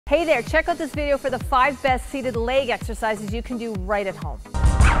Hey there, check out this video for the 5 best seated leg exercises you can do right at home.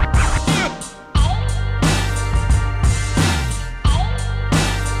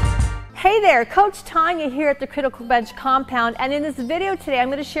 Hey there, Coach Tanya here at the Critical Bench Compound, and in this video today I'm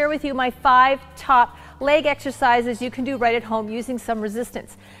going to share with you my 5 top leg exercises you can do right at home using some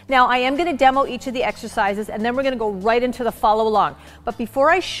resistance. Now I am going to demo each of the exercises and then we're going to go right into the follow along. But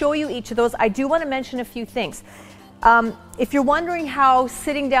before I show you each of those, I do want to mention a few things. If you're wondering how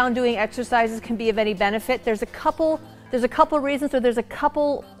sitting down doing exercises can be of any benefit, there's a couple reasons, or there's a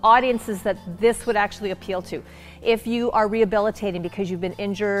couple audiences that this would actually appeal to. If you are rehabilitating because you've been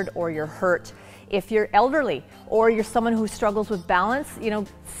injured or you're hurt, if you're elderly or you're someone who struggles with balance,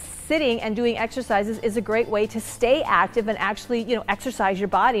 sitting and doing exercises is a great way to stay active and actually, exercise your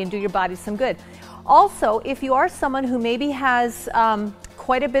body and do your body some good. Also, if you are someone who maybe has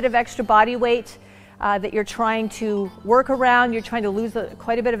quite a bit of extra body weight that you're trying to work around, you're trying to lose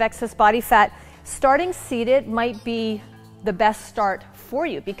quite a bit of excess body fat, starting seated might be the best start for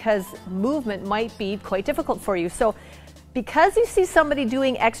you because movement might be quite difficult for you. So because you see somebody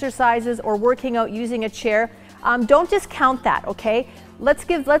doing exercises or working out using a chair, don't discount that, okay? Let's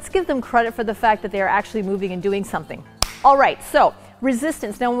give them credit for the fact that they are actually moving and doing something. All right, so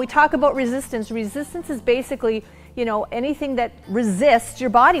resistance. Now when we talk about resistance is basically anything that resists your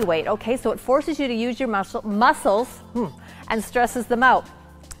body weight, okay? So it forces you to use your muscles and stresses them out.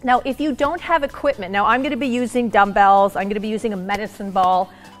 Now, if you don't have equipment, now I'm going to be using dumbbells, I'm going to be using a medicine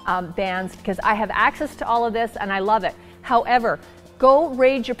ball bands because I have access to all of this and I love it. However, go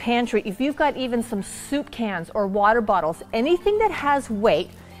raid your pantry. If you've got even some soup cans or water bottles, anything that has weight,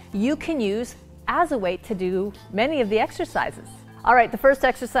 you can use as a weight to do many of the exercises. All right, the first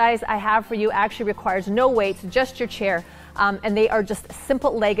exercise I have for you actually requires no weights, just your chair. And they are just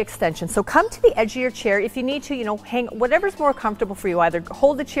simple leg extensions. So come to the edge of your chair. If you need to, hang whatever's more comfortable for you. Either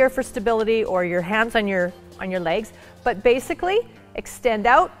hold the chair for stability or your hands on your legs. But basically, extend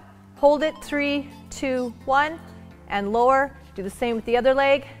out, hold it, 3, 2, 1, and lower. Do the same with the other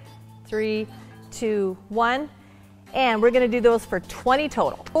leg, 3, 2, 1. And we're going to do those for 20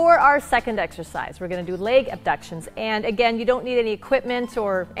 total. For our second exercise, we're going to do leg abductions. And again, you don't need any equipment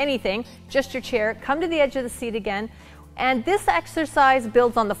or anything, just your chair. Come to the edge of the seat again. And this exercise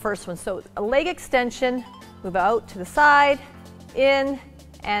builds on the first one. So a leg extension, move out to the side, in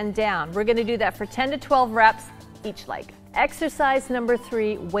and down. We're going to do that for 10 to 12 reps each leg. Exercise number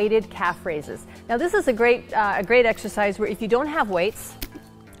 3, weighted calf raises. Now this is a great exercise where if you don't have weights,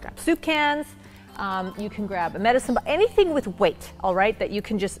 grab soup cans, you can grab a medicine ball, anything with weight, all right, that you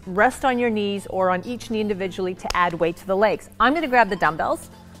can just rest on your knees or on each knee individually to add weight to the legs. I'm going to grab the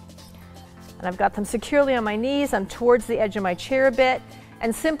dumbbells. And I've got them securely on my knees. I'm towards the edge of my chair a bit.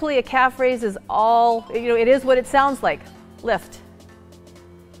 And simply a calf raise is all, it is what it sounds like. Lift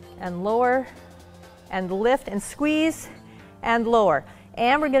and lower and lift and squeeze and lower.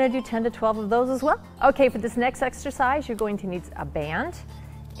 And we're going to do 10 to 12 of those as well. Okay, for this next exercise, you're going to need a band.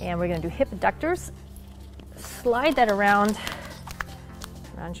 And we're going to do hip adductors. Slide that around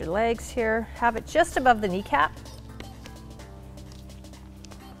your legs here. Have it just above the kneecap.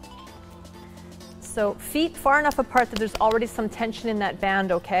 So feet far enough apart that there's already some tension in that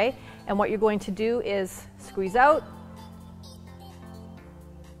band, okay? And what you're going to do is squeeze out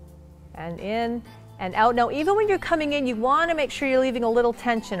and in and out. Now, even when you're coming in, you want to make sure you're leaving a little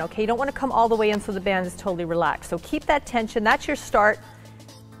tension, okay? You don't want to come all the way in so the band is totally relaxed. So keep that tension. That's your start.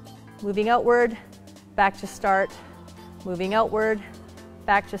 Moving outward, back to start. Moving outward,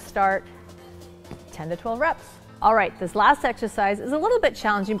 back to start. 10 to 12 reps. All right, this last exercise is a little bit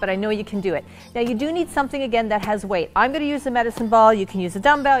challenging, but I know you can do it. Now you do need something again that has weight. I'm going to use a medicine ball. You can use a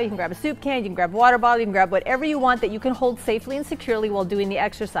dumbbell, you can grab a soup can, you can grab a water bottle, you can grab whatever you want that you can hold safely and securely while doing the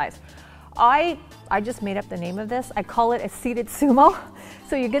exercise. I just made up the name of this. I call it a seated sumo.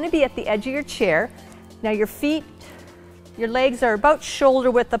 So you're going to be at the edge of your chair. Now your feet, your legs are about shoulder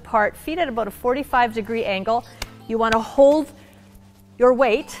width apart, feet at about a 45-degree angle. You want to hold your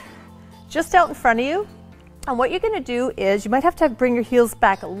weight just out in front of you. And what you're going to do is, you might have to bring your heels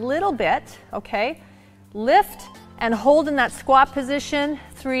back a little bit, okay? Lift and hold in that squat position,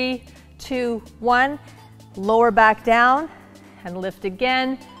 3, 2, 1. Lower back down and lift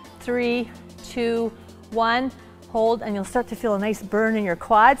again, 3, 2, 1. Hold, and you'll start to feel a nice burn in your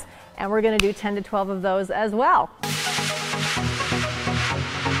quads. And we're going to do 10 to 12 of those as well.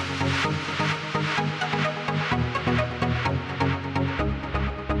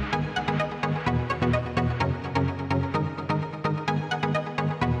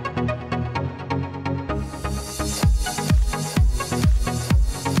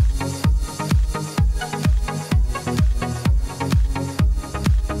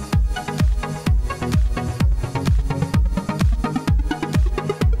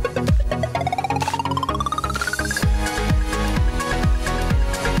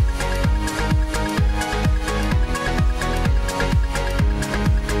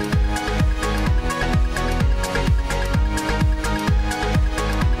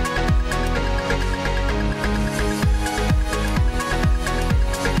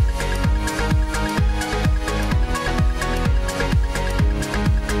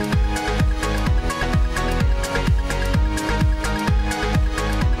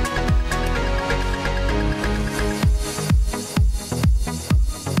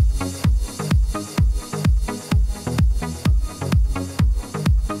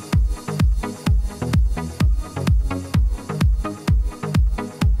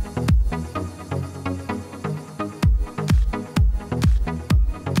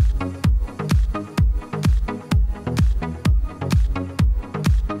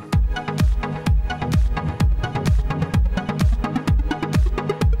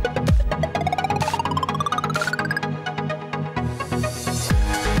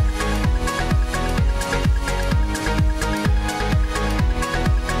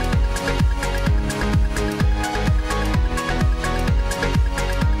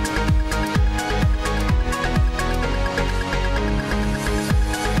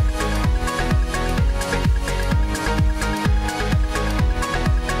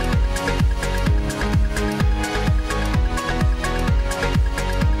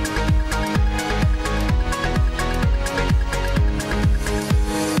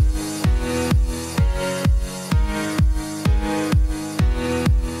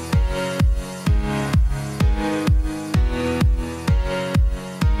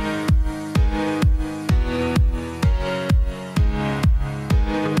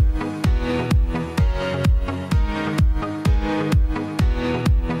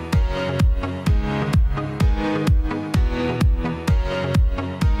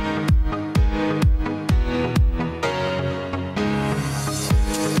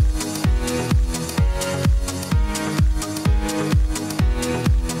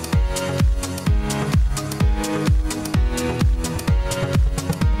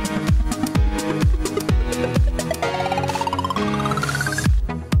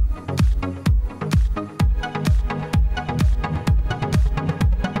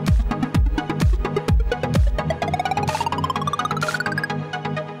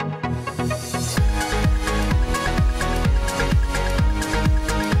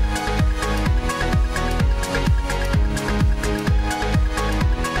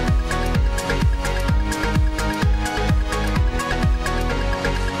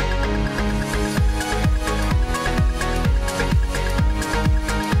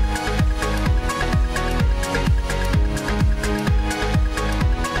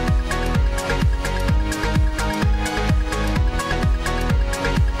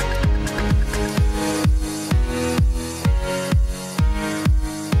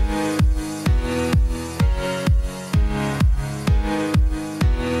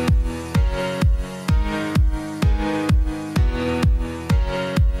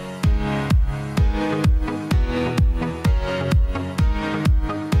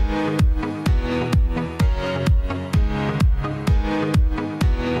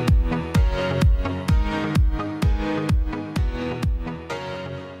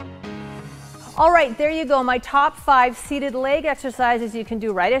 All right, there you go, my top 5 seated leg exercises you can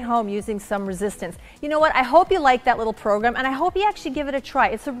do right at home using some resistance. You know what, I hope you like that little program, and I hope you actually give it a try.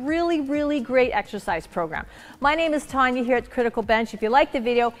 It's a really, really great exercise program. My name is Tanya here at Critical Bench. If you like the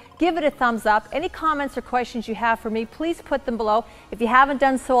video, give it a thumbs up. Any comments or questions you have for me, please put them below. If you haven't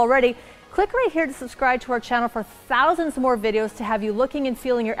done so already, click right here to subscribe to our channel for thousands more videos to have you looking and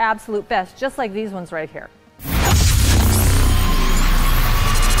feeling your absolute best, just like these ones right here.